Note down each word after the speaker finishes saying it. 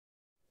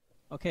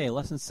Okay,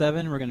 lesson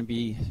 7, we're going to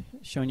be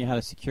showing you how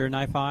to secure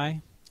NiFi.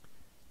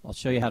 I'll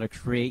show you how to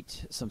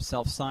create some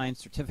self-signed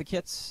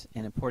certificates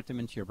and import them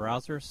into your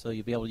browser, so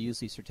you'll be able to use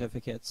these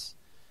certificates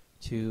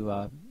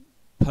to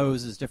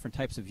pose as different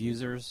types of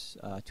users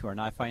to our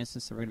NiFi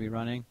instance that we're going to be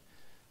running.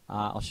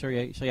 I'll show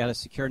you how to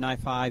secure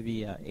NiFi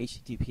via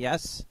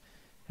HTTPS,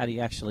 how do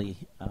you actually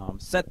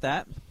set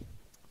that,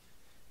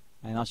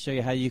 and I'll show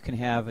you how you can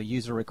have a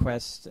user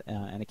request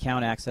and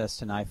account access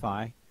to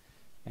NiFi.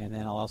 And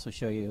then I'll also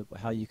show you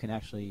how you can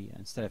actually,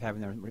 instead of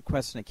having them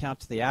request an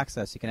account to the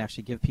access, you can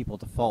actually give people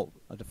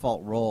a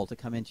default role to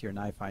come into your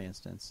NiFi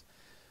instance.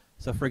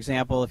 So for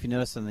example, if you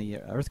notice in the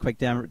earthquake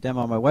demo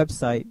on my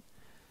website,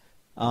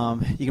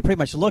 you can pretty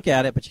much look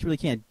at it, but you really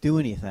can't do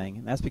anything.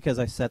 And that's because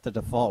I set the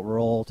default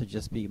role to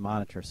just be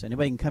monitor. So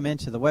anybody can come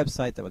into the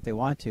website that what they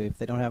want to if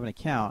they don't have an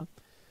account.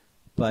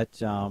 But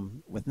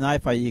with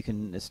NiFi, you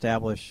can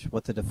establish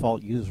what the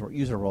default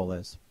user role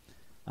is.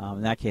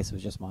 In that case, it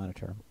was just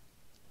monitor.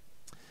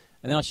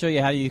 And then I'll show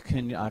you how you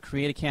can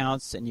create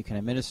accounts and you can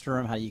administer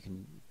them, how you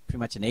can pretty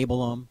much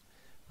enable them,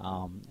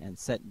 and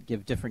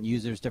give different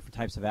users different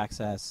types of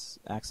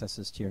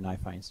accesses to your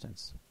NiFi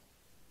instance.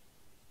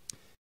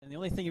 And the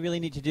only thing you really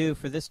need to do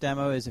for this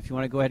demo is if you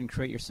want to go ahead and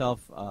create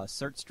yourself a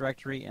certs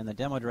directory and the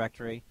demo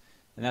directory,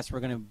 and that's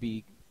where we're going to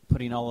be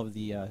putting all of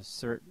the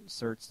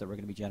certs that we're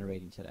going to be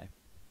generating today.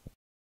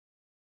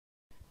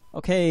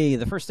 Okay,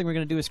 the first thing we're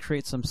going to do is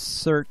create some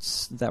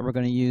certs that we're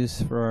going to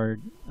use for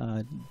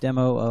our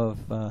demo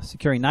of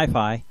securing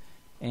NiFi.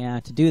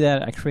 And to do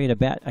that, I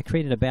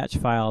created a batch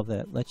file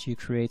that lets you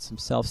create some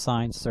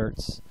self-signed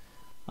certs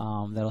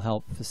that'll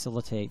help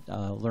facilitate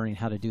learning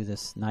how to do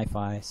this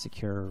NiFi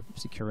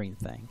securing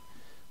thing.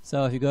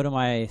 So if you go to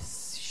my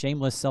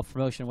shameless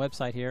self-promotion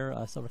website here,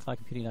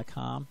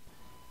 silvercloudcomputing.com,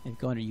 and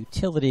go under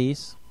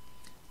Utilities,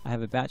 I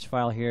have a batch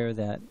file here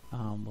that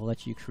will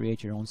let you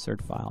create your own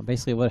cert file.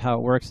 Basically, how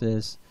it works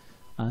is,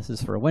 this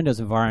is for a Windows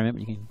environment,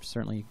 but you can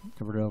certainly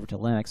convert it over to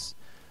Linux.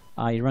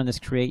 You run this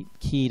create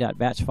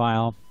key.batch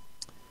file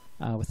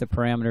with the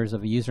parameters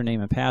of a username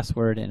and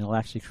password, and it'll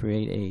actually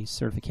create a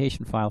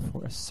certification file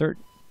for a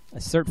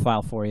cert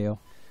file for you,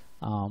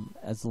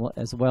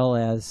 as well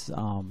as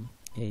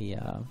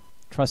a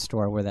trust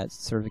store where that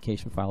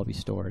certification file will be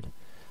stored.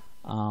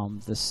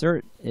 The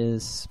cert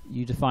is,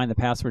 you define the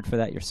password for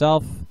that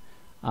yourself.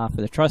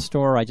 For the trust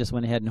store, I just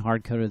went ahead and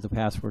hard-coded the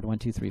password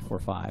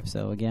 12345.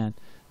 So again,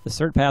 the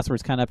cert password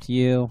is kind of up to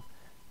you.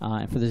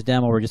 And for this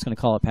demo, we're just going to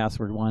call it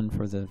password 1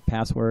 for the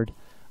password.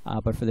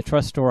 But for the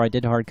trust store, I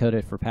did hard-code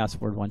it for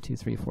password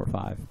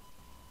 12345.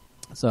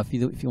 So if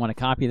you want to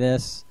copy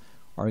this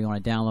or you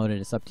want to download it,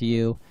 it's up to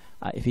you.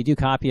 If you do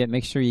copy it,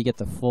 make sure you get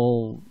the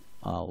full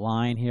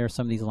line here.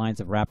 Some of these lines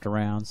have wrapped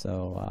around,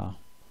 so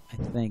I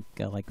think,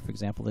 like for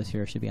example, this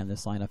here should be on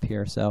this line up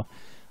here. So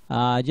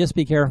just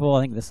be careful.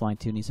 I think this line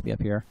too needs to be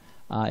up here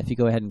if you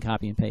go ahead and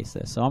copy and paste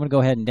this. So I'm going to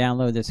go ahead and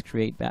download this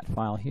create bat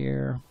file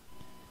here.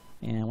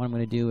 And what I'm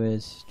going to do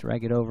is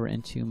drag it over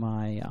into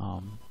my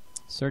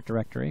cert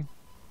directory.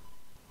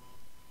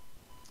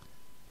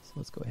 So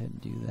let's go ahead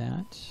and do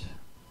that.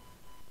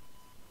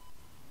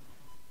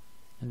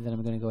 And then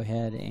I'm going to go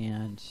ahead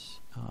and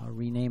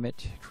rename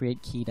it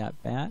create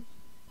key.bat.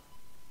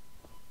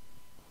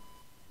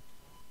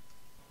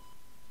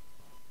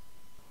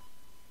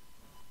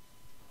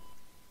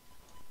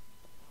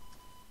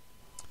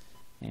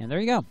 And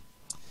there you go.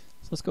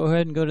 So let's go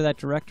ahead and go to that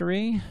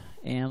directory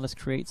and let's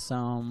create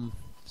some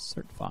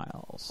cert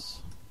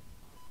files.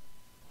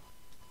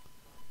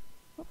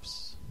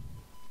 Oops.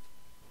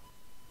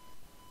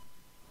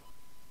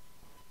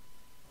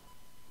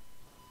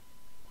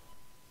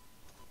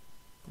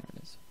 There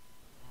it is.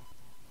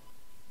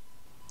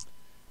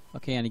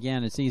 Okay, and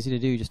again, it's easy to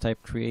do. Just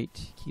type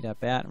create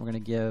key.bat, and we're going to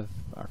give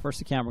our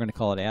first account, we're going to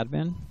call it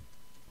admin,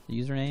 the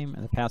username,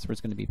 and the password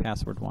is going to be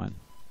password1.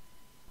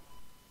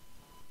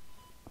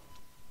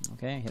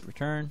 Okay, hit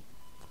return,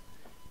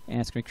 and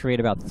it's going to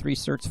create about 3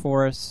 certs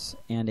for us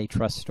and a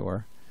trust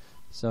store.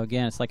 So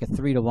again, it's like a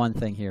 3-to-1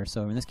 thing here.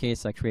 So in this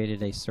case, I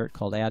created a cert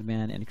called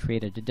admin and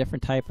created a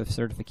different type of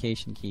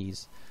certification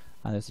keys.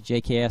 There's a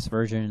JKS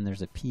version, and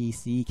there's a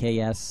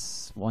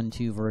PCKS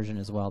 1.2 version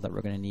as well that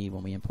we're going to need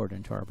when we import it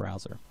into our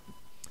browser.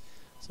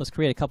 So let's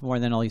create a couple more,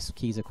 and then all these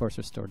keys, of course,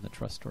 are stored in the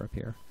trust store up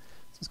here.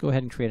 So let's go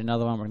ahead and create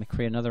another one. We're going to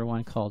create another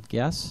one called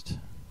guest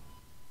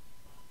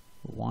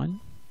 1.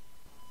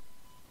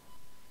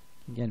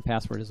 Again,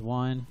 password is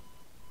 1. And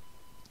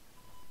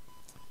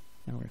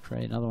we're going to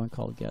create another one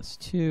called guest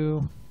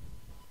 2.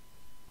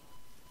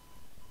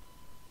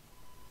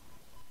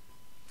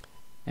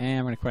 And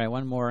we're going to create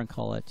one more and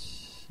call it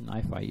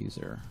NiFi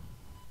user.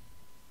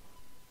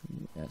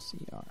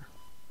 USER.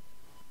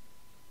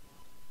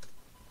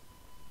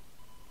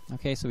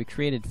 Okay, so we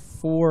created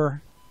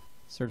 4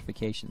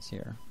 certifications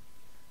here.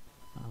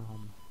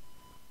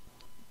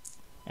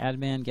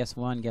 Admin, guest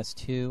 1, guest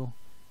 2,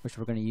 which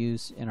we're going to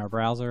use in our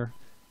browser.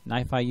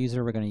 NiFi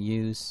user we're going to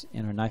use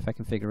in our NiFi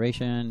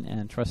configuration,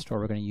 and trust store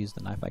we're going to use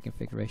the NiFi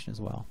configuration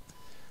as well.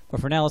 But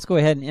for now, let's go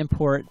ahead and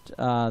import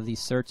these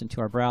certs into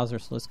our browser.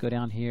 So let's go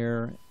down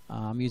here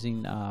I'm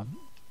using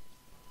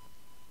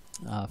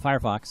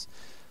Firefox.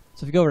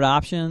 So if you go over to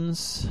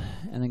Options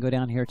and then go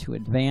down here to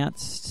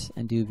Advanced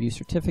and do View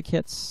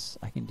Certificates,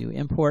 I can do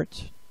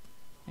Import,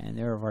 and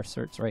there are our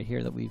certs right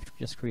here that we've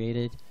just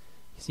created.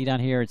 You see down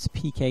here it's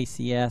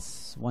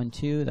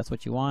PKCS12, that's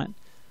what you want.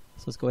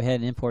 So let's go ahead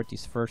and import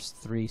these first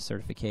 3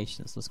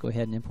 certifications. Let's go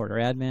ahead and import our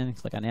admin.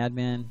 Click on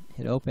admin,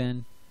 hit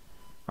open.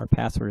 Our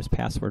password is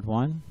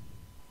password1.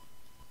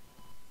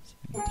 So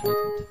we can type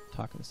and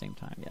talk at the same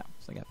time. Yeah,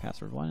 so I got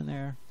password1 in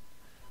there.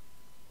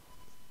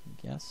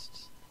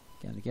 Guest.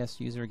 Again, the guest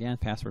user again.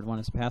 Password1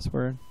 is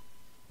password.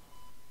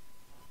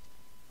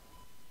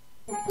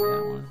 That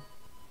one.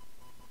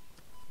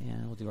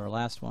 And we'll do our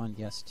last one,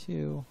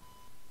 guest2.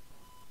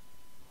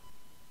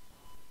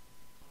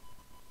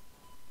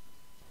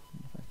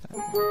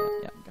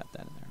 Yeah, got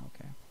that in there.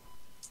 Okay.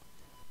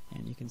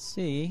 And you can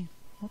see,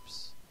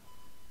 whoops,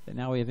 that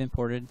now we have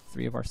imported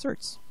 3 of our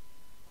certs.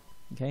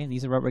 Okay, and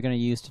these are what we're going to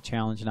use to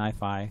challenge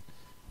NiFi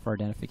for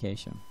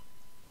identification.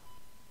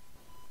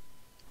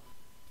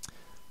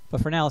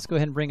 But for now, let's go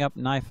ahead and bring up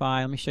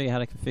NiFi. Let me show you how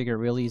to configure it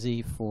real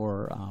easy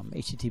for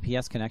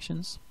HTTPS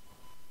connections.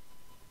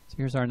 So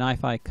here's our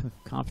NiFi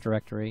conf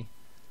directory.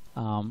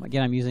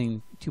 Again, I'm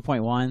using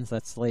 2.1, so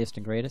that's the latest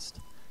and greatest.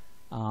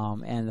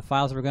 And the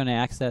files we're going to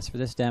access for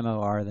this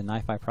demo are the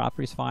NiFi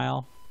properties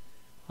file,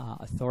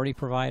 authority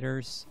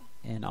providers,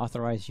 and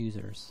authorized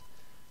users.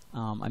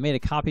 I made a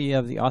copy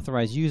of the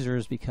authorized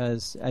users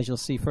because, as you'll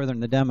see further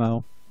in the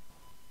demo,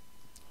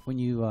 when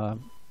you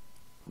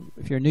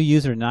if you're a new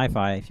user to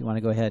NiFi, if you want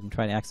to go ahead and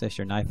try to access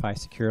your NiFi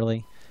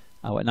securely,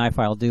 what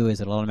NiFi will do is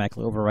it'll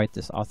automatically overwrite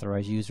this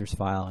authorized users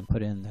file and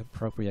put in the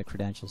appropriate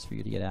credentials for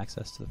you to get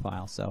access to the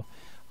file. So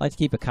I like to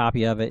keep a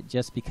copy of it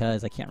just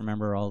because I can't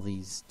remember all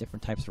these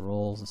different types of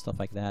roles and stuff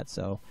like that.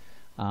 So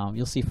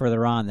you'll see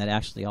further on that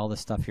actually all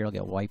this stuff here will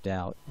get wiped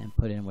out and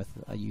put in with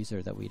a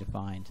user that we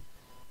defined.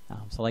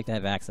 So I like to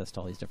have access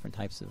to all these different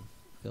types of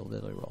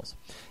availability roles.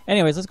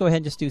 Anyways, let's go ahead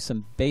and just do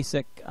some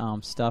basic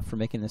stuff for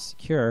making this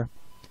secure.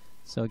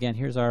 So again,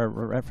 here's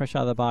our fresh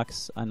out of the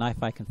box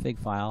NiFi config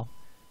file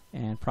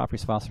and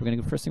properties file. So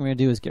first thing we're going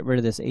to do is get rid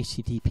of this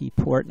HTTP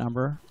port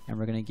number, and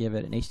we're going to give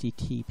it an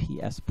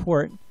HTTPS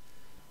port,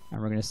 and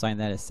we're going to assign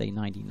that as, say,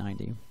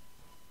 9090.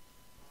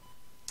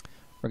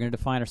 We're going to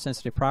define our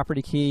sensitive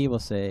property key. We'll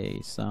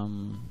say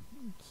some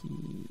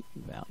key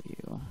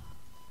value.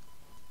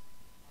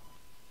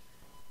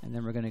 And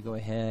then we're going to go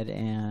ahead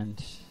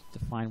and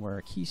define where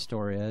our key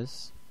store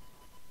is.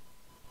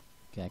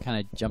 Okay, I kind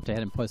of jumped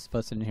ahead and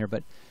posted in here,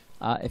 but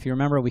if you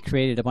remember, we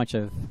created a bunch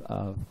of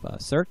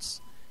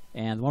certs,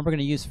 and the one we're going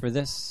to use for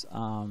this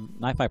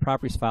NiFi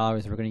properties file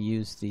is we're going to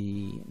use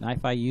the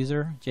NiFi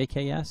user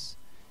JKS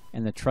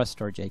and the trust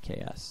store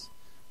JKS.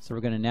 So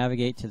we're going to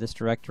navigate to this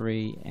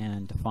directory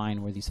and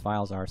define where these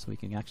files are, so we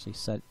can actually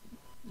set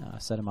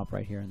them up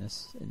right here in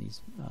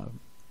these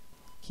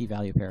key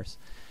value pairs.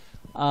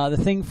 The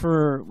thing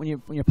for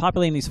when you're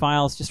populating these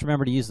files, just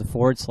remember to use the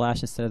 /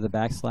 instead of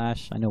the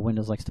 \. I know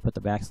Windows likes to put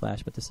the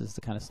 \, but this is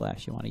the kind of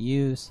 / you want to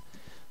use.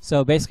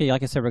 So basically,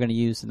 like I said, we're going to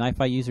use the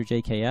NiFi user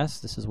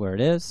JKS. This is where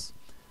it is.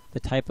 The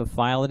type of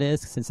file it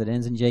is, since it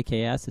ends in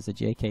JKS, is a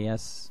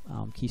JKS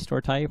key store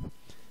type.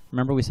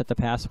 Remember, we set the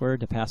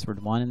password to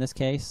password1 in this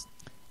case,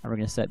 and we're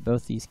going to set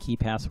both these key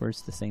passwords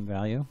to the same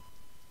value.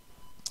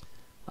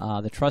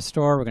 The trust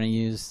store we're going to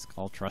use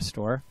called trust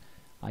store.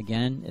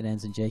 Again, it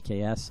ends in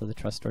JKS, so the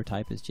trust store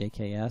type is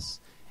JKS.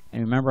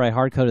 And remember, I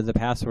hard-coded the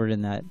password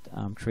in that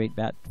create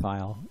bat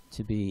file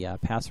to be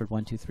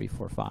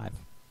password12345.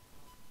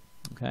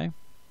 Okay,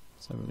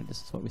 so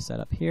this is what we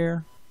set up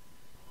here,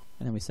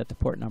 and then we set the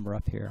port number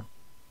up here.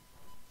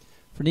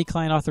 For neat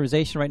client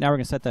authorization, right now we're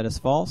going to set that as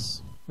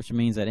false, which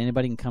means that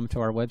anybody can come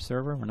to our web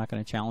server. We're not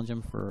going to challenge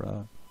them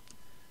for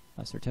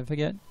a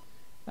certificate.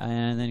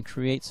 And then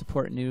create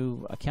support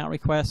new account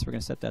requests. We're going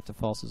to set that to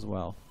false as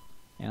well.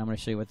 And I'm going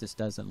to show you what this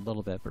does in a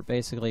little bit. But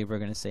basically, we're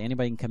going to say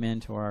anybody can come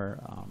into our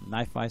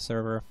NiFi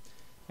server,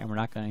 and we're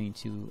not going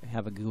to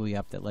have a GUI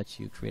up that lets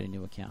you create a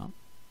new account.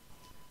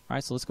 All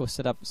right, so let's go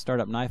start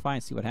up NiFi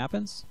and see what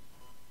happens.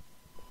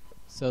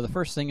 So the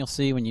first thing you'll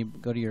see when you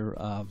go to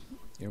your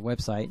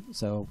website,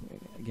 so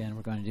again,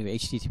 we're going to do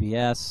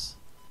HTTPS,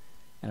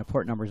 and a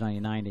port number is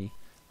 9090.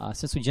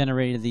 Since we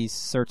generated these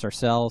certs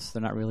ourselves,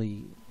 they're not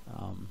really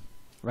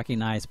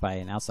recognized by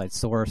an outside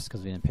source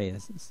because we didn't pay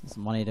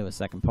some money to a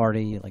second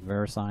party like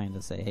VeriSign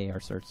to say, hey, our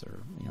certs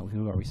are,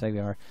 who are we say we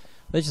are.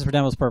 But it's just for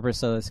demo's purpose,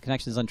 so this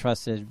connection is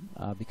untrusted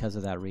because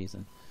of that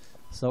reason.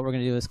 So what we're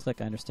going to do is click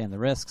I understand the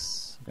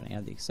risks. We're going to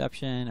add the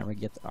exception, and we're going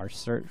to get our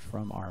cert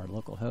from our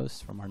local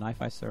host, from our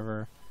NiFi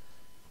server,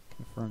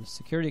 confirm the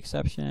security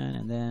exception,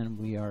 and then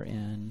we are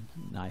in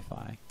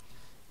NiFi.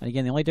 And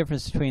again, the only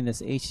difference between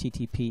this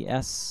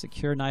HTTPS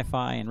secure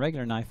NiFi and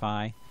regular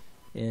NiFi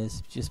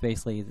is just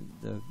basically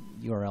the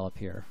URL up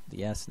here,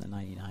 the S and the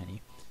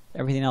 9090.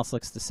 Everything else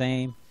looks the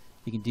same.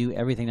 You can do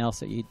everything else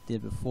that you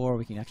did before.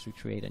 We can actually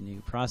create a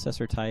new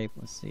processor type.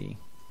 Let's see.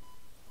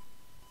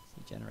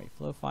 Generate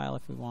flow file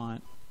if we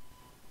want.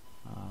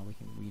 We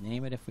can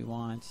rename it if we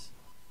want.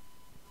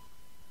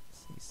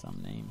 Let's see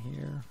some name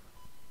here.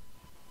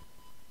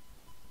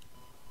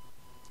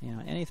 You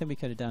know, anything we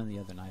could have done in the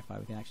other NiFi,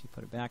 we can actually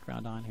put a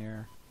background on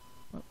here.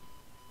 Whoop.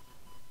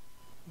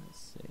 Let's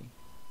see.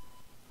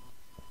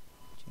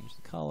 Change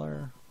the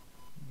color.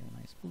 Get a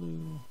nice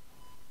blue.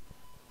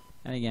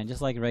 And again,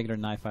 just like a regular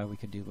NiFi we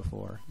could do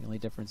before. The only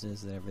difference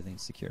is that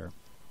everything's secure.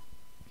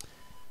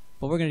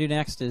 What we're going to do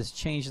next is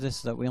change this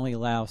so that we only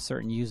allow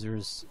certain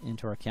users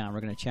into our account.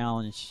 We're going to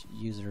challenge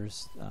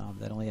users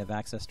that only have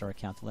access to our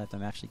account to let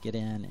them actually get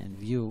in and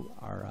view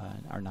our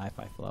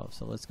NiFi flow.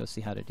 So let's go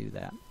see how to do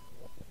that.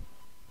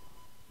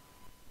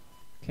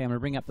 Okay, I'm going to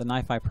bring up the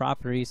NiFi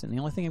properties, and the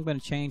only thing I'm going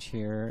to change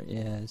here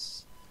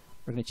is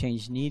we're going to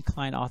change need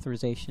client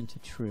authorization to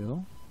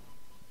true.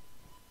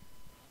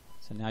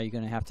 So now you're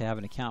going to have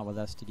an account with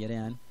us to get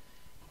in.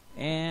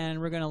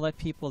 And we're going to let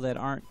people that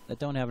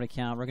don't have an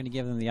account, we're going to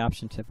give them the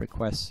option to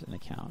request an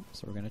account.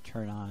 So we're going to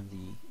turn on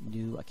the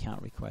new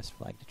account request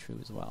flag to true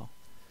as well.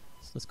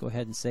 So let's go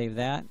ahead and save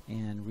that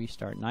and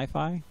restart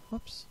NiFi.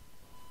 Whoops.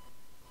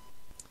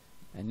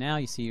 And now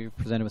you see you're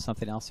presented with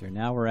something else here.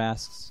 Now we're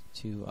asked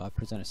to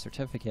present a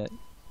certificate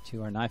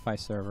to our NiFi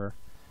server.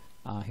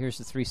 Here's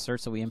the 3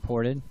 certs that we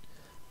imported.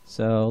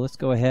 So let's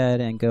go ahead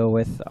and go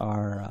with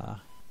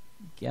our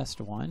guest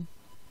one.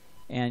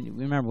 And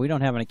remember, we don't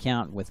have an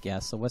account with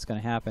guests, so what's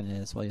going to happen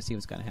is, well, you see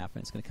what's going to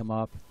happen. It's going to come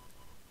up,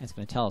 and it's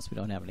going to tell us we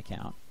don't have an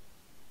account.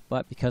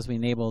 But because we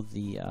enabled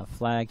the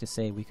flag to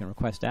say we can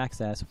request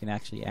access, we can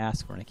actually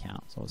ask for an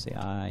account. So we'll say,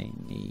 I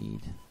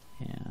need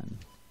an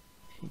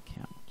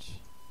account.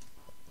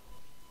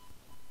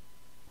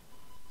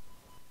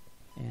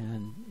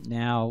 And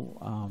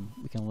now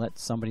we can let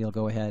somebody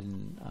go ahead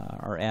and,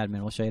 our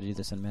admin, we'll show you how to do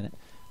this in a minute.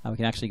 We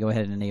can actually go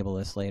ahead and enable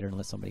this later and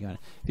let somebody go in.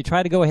 If you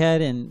try to go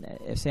ahead and,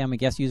 say I'm a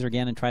guest user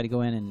again and try to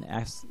go in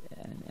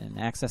and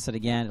access it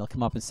again, it'll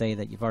come up and say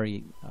that you've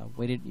already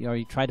you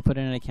already tried to put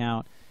in an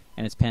account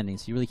and it's pending.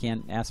 So you really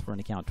can't ask for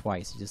an account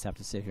twice. You just have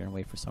to sit here and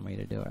wait for somebody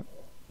to do it.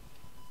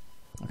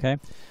 Okay,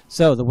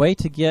 so the way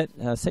to get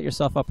set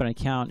yourself up an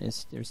account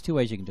is there's 2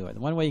 ways you can do it.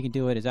 The one way you can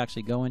do it is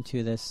actually go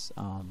into this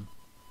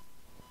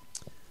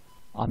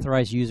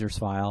authorized users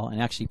file and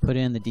actually put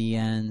in the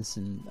DNs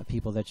and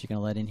people that you're going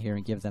to let in here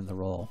and give them the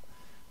role.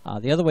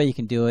 The other way you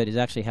can do it is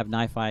actually have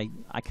NiFi.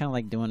 I kind of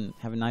like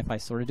having NiFi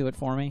sort of do it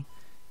for me.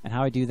 And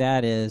how I do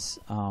that is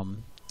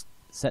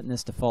setting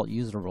this default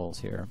user roles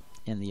here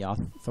in the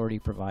authority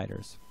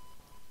providers.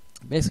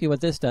 Basically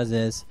what this does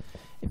is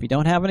if you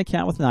don't have an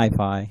account with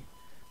NiFi,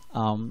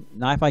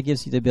 NiFi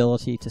gives you the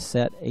ability to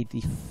set a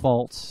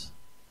default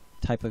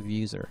type of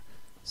user.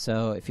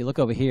 So if you look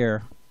over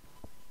here,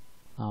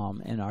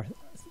 in our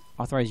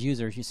authorized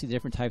users, you see the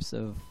different types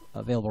of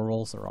available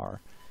roles there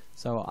are.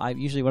 So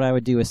usually what I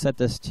would do is set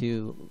this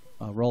to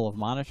a role of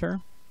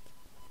monitor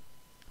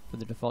for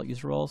the default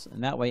user roles,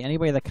 and that way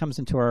anybody that comes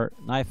into our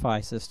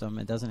NiFi system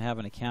and doesn't have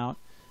an account,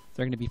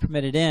 they're going to be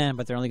permitted in,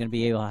 but they're only going to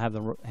be able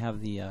to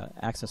have the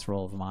access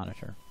role of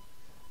monitor.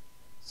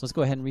 So let's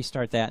go ahead and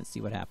restart that and see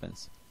what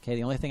happens. Okay,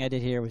 the only thing I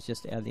did here was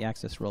just add the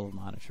access role of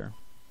monitor.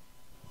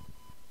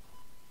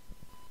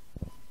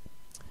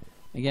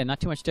 Again, not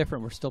too much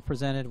different. We're still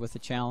presented with the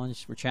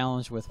challenge. We're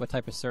challenged with what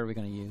type of cert we're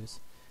going to use.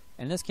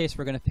 And in this case,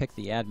 we're going to pick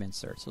the admin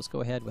cert. So let's go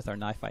ahead with our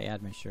NiFi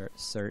admin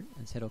cert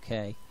and hit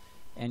OK.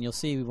 And you'll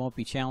see we won't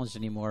be challenged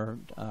anymore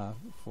to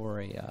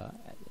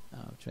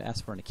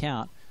ask for an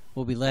account.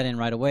 We'll be let in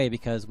right away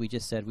because we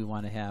just said we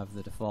want to have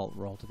the default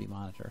role to be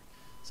monitor.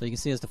 So you can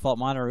see as default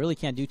monitor, I really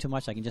can't do too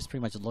much. I can just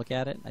pretty much look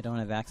at it. I don't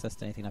have access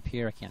to anything up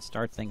here. I can't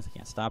start things. I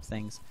can't stop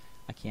things.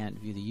 I can't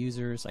view the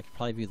users. I can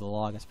probably view the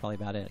log. That's probably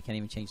about it. I can't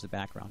even change the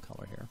background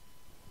color here.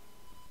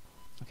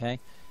 Okay.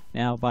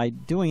 Now by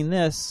doing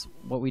this,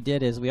 what we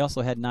did is we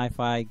also had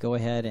NiFi go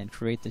ahead and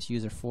create this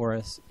user for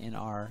us in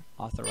our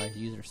authorized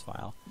users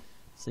file.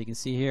 So you can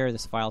see here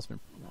this file's been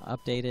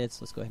updated. So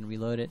let's go ahead and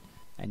reload it.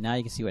 And now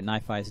you can see what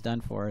NiFi has done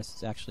for us.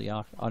 It's actually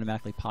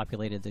automatically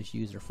populated this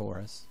user for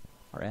us,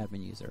 our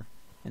admin user,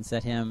 and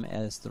set him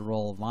as the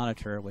role of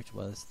monitor, which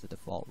was the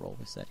default role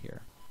we set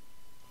here.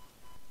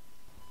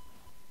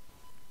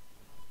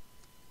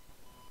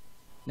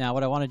 Now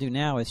what I want to do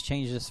now is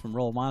change this from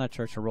role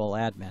monitor to role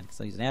admin.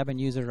 So he's an admin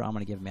user, I'm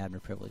going to give him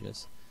admin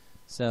privileges.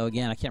 So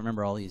again, I can't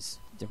remember all these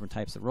different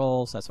types of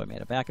roles, that's why I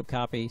made a backup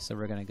copy. So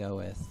we're going to go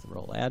with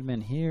role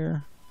admin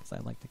here, because I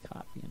like to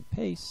copy and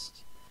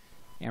paste.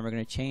 And we're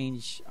going to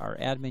change our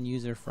admin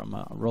user from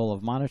a role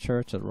of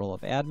monitor to the role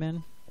of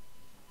admin.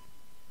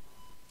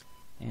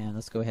 And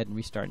let's go ahead and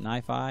restart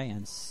NiFi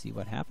and see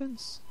what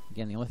happens.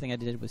 Again, the only thing I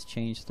did was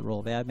change the role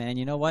of admin. And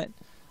you know what?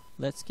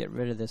 Let's get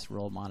rid of this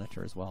role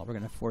monitor as well. We're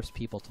going to force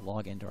people to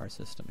log into our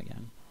system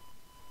again.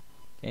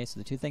 Okay, so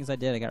the 2 things I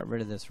did, I got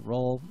rid of this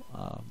role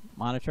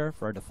monitor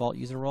for our default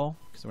user role,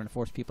 because we're going to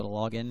force people to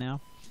log in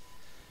now.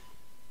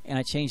 And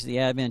I changed the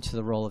admin to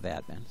the role of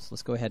admin. So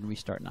let's go ahead and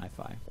restart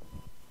NiFi.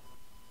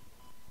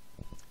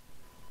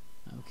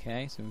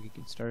 Okay, so we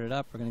can start it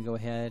up. We're going to go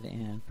ahead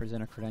and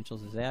present our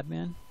credentials as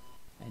admin.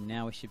 And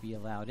now we should be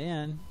allowed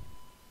in,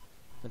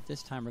 but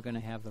this time we're going to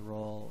have the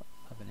role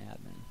of an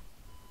admin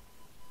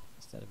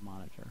instead of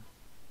monitor.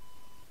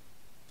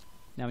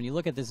 Now when you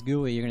look at this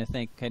GUI, you're going to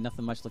think, okay,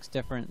 nothing much looks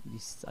different.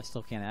 I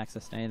still can't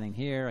access anything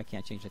here. I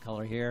can't change the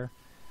color here.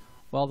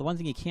 Well, the one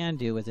thing you can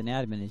do as an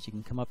admin is you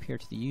can come up here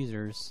to the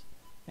users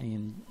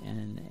and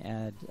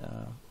add,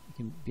 you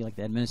can be like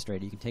the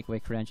administrator. You can take away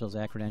credentials,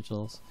 add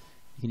credentials.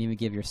 You can even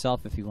give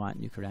yourself, if you want,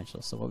 new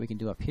credentials. So what we can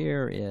do up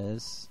here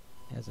is,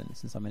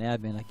 since I'm an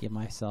admin, I give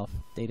myself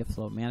data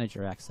flow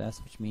manager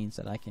access, which means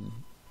that I can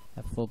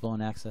have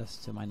full-blown access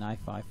to my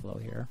NiFi flow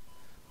here.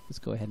 Let's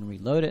go ahead and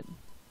reload it.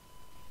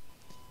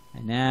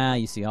 And now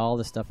you see all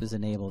this stuff is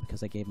enabled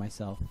because I gave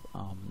myself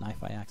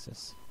NiFi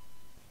access.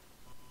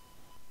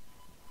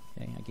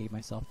 Okay, I gave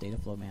myself data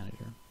flow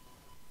manager.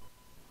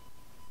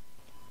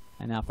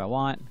 And now if I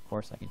want, of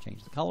course, I can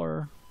change the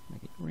color,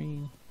 make it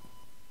green.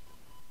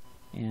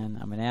 And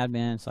I'm an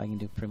admin, so I can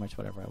do pretty much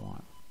whatever I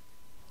want.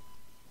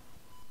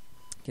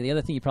 Okay, the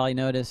other thing you probably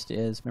noticed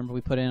is, remember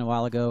we put in a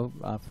while ago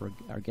for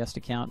our guest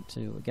account,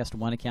 guest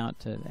one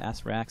account to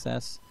ask for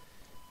access,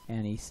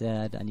 and he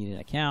said I need an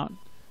account.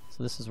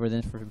 So this is where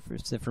the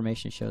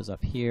information shows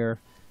up here.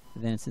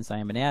 And then since I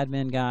am an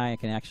admin guy, I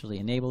can actually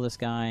enable this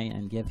guy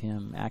and give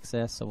him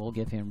access. So we'll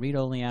give him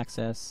read-only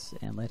access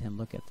and let him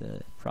look at the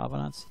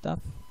provenance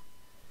stuff.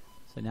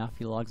 So now if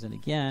he logs in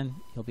again,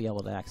 he'll be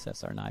able to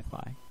access our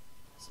NiFi.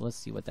 So let's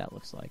see what that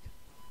looks like.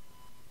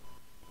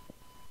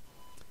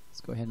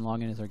 Let's go ahead and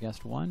log in as our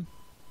guest one.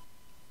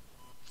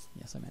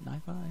 Yes, I'm at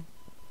NiFi.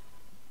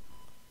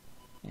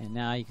 And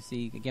now you can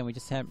see, again, we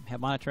just have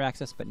monitor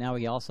access, but now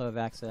we also have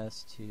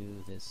access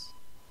to this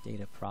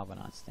data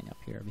provenance thing up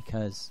here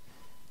because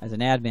as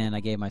an admin,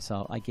 I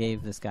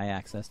gave this guy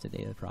access to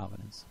data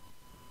provenance.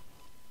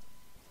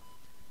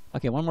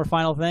 Okay, one more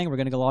final thing. We're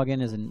going to go log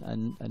in as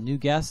a new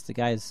guest. The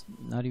guy is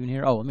not even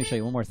here. Oh, let me show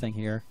you one more thing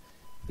here.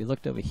 If we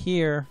looked over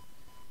here,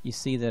 you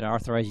see that our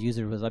authorized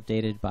user was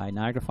updated by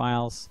Niagara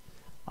files.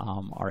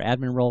 Our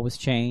admin role was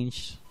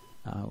changed.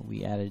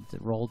 We added the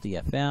role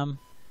DFM,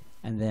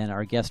 and then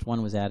our guest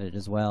one was added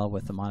as well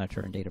with the monitor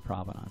and data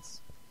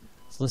provenance.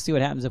 So let's see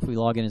what happens if we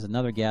log in as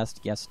another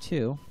guest, guest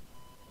two.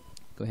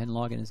 Go ahead and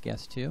log in as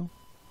guest two.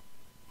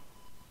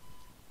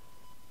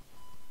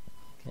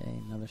 Okay,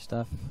 another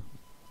stuff.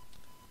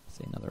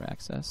 Say another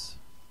access.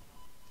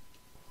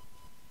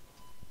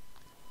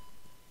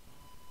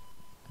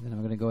 And then I'm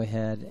going to go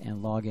ahead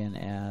and log in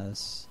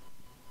as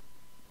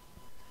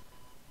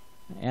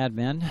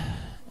admin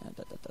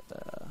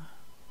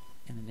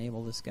and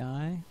enable this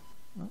guy.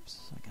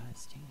 Oops, I got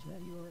to change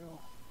that URL.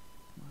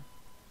 Come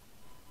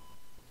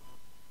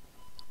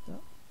on.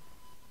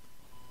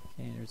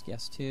 Okay, there's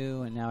guest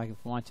 2, and now if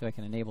I want to, I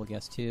can enable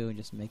guest 2 and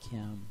just make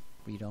him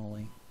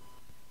read-only.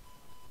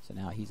 So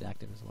now he's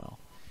active as well.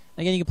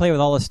 Again, you can play with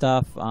all this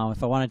stuff.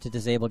 If I wanted to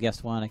disable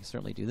guest 1, I can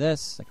certainly do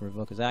this. I can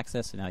revoke his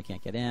access, so now he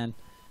can't get in.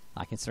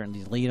 I can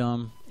certainly delete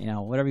him. You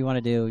know, whatever you want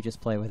to do, just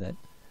play with it.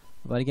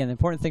 But again, the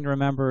important thing to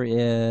remember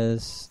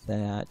is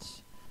that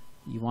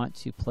you want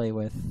to play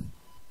with.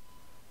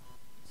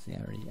 See, I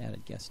already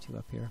added guest 2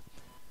 up here,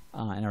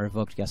 and I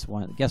revoked guest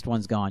 1. Guest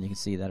 1's gone. You can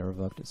see that I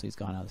revoked it, so he's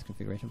gone out of this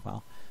configuration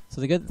file. So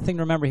the good thing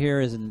to remember here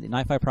is in the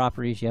NiFi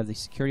properties, you have the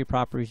security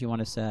properties you want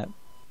to set,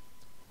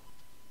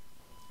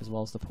 as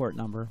well as the port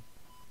number.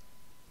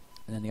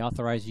 And then the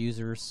authorized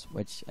users,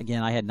 which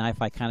again I had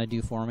NiFi kind of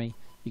do for me.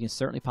 You can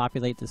certainly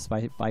populate this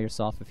by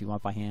yourself if you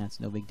want by hand. It's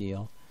no big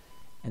deal.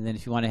 And then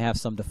if you want to have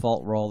some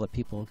default role that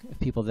people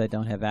that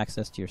don't have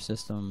access to your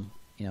system,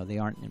 you know, they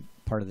aren't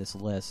part of this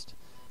list,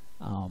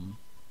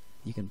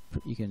 you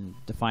can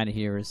define it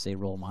here as say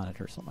role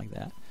monitor or something like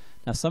that.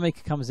 Now somebody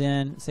comes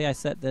in, say I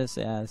set this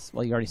as,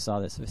 well, you already saw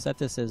this. If I set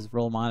this as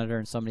role monitor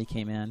and somebody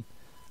came in,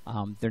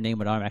 their name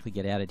would automatically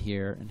get added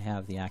here and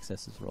have the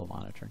access as role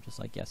monitor, just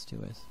like guest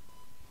 2 is.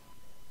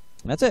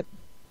 And that's it.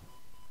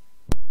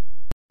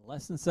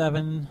 Lesson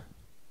 7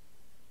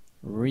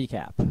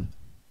 recap.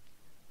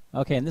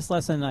 Okay, in this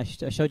lesson I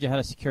showed you how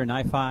to secure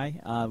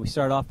NiFi. We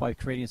started off by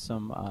creating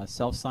some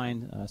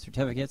self-signed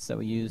certificates that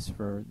we use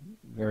for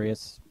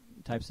various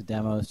types of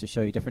demos to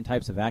show you different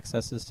types of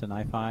accesses to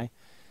NiFi.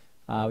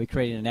 We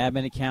created an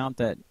admin account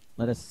that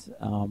let us,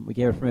 we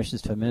gave her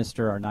permissions to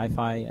administer our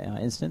NiFi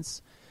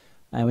instance.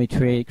 And we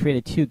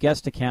created 2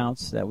 guest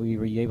accounts that we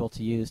were able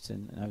to use,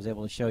 and I was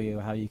able to show you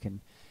how you can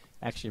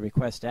actually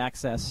request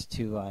access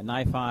to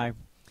NiFi,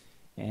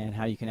 and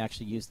how you can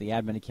actually use the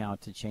admin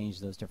account to change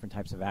those different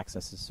types of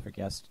accesses for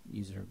guest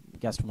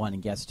 1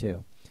 and guest 2.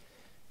 And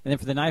then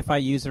for the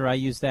NiFi user, I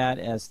use that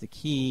as the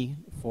key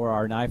for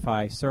our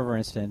NiFi server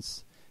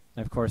instance.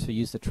 And of course, we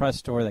use the trust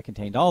store that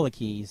contained all the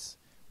keys.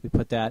 We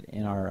put that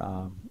in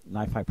our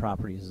NiFi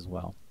properties as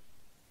well.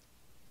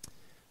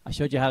 I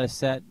showed you how to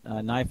set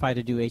NiFi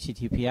to do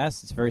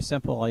HTTPS. It's very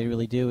simple. All you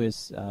really do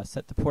is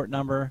set the port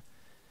number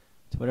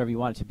to whatever you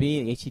want it to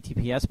be, the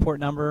HTTPS port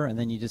number, and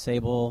then you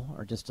disable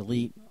or just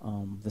delete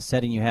the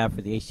setting you have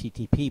for the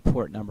HTTP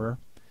port number.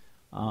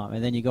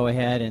 And then you go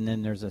ahead, and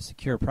then there's a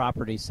secure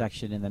properties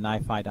section in the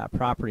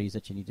NiFi.properties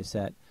that you need to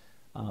set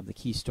the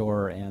key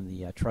store and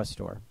the trust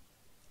store.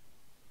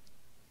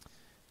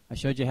 I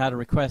showed you how to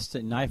request a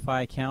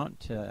NiFi account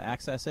to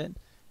access it.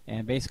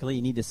 And basically,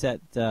 you need to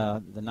set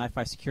the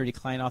NiFi security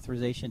client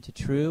authorization to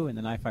true in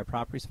the NiFi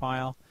properties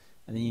file,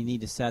 and then you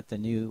need to set the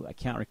new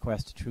account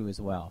request to true as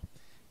well.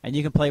 And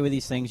you can play with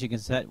these things. You can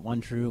set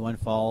one true, one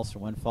false, or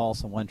one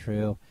false and one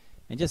true,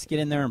 and just get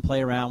in there and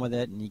play around with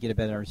it, and you get a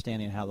better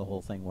understanding of how the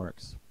whole thing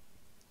works.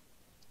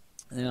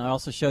 And I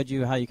also showed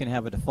you how you can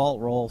have a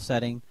default role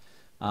setting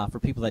for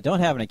people that don't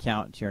have an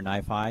account to your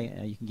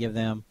NiFi. You can give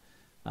them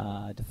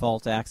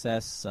default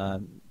access.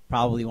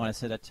 Probably want to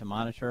set it to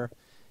monitor,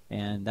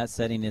 and that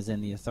setting is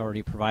in the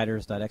authority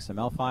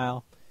providers.xml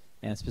file.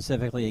 And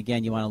specifically,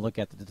 again, you want to look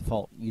at the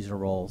default user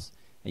roles,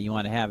 and you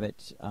want to have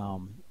it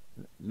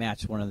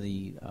match one of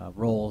the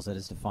roles that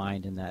is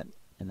defined in that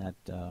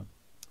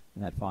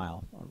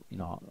file. You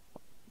know,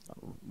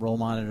 role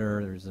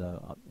monitor. There's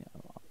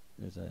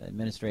an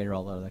administrator,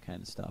 all that other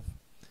kind of stuff.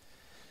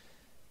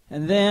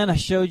 And then I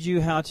showed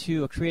you how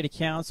to create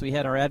accounts. We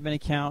had our admin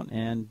account,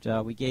 and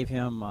we gave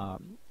him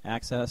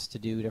access to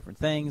do different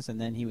things, and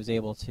then he was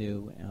able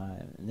to,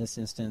 in this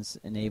instance,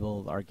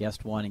 enable our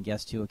guest 1 and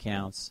guest 2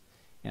 accounts.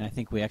 And I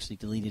think we actually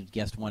deleted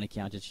guest 1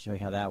 account just to show you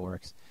how that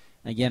works.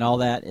 And again, all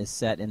that is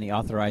set in the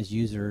authorized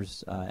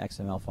users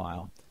XML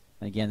file.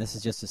 And again, this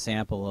is just a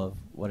sample of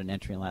what an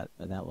entry in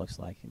that looks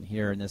like. And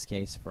here, in this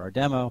case, for our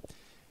demo,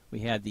 we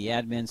had the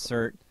admin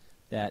cert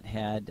that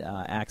had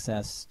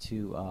access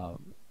to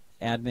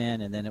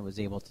admin, and then it was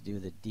able to do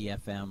the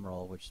DFM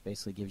role, which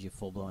basically gives you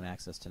full-blown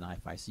access to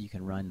NiFi, so you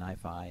can run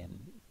NiFi and,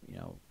 you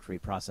know,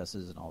 create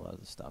processes and all that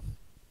other stuff.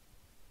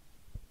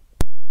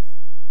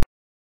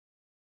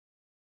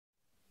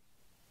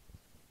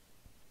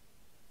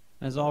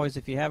 As always,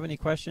 if you have any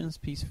questions,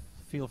 please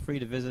feel free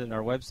to visit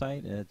our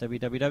website at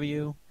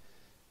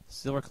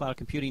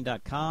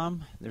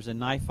www.silvercloudcomputing.com. There's a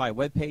NiFi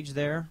webpage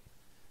there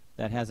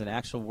that has an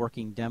actual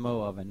working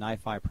demo of a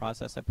NiFi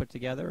process I put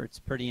together. It's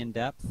pretty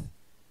in-depth.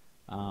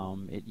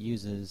 It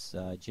uses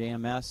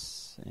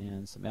JMS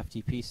and some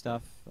FTP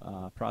stuff,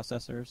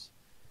 processors,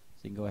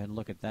 so you can go ahead and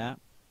look at that.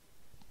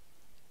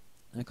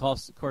 And of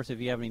course, if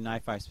you have any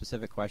NiFi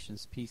specific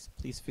questions,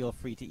 please feel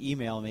free to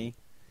email me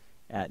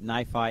at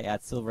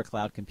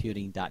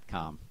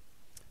nifi@silvercloudcomputing.com.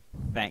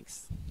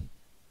 Thanks.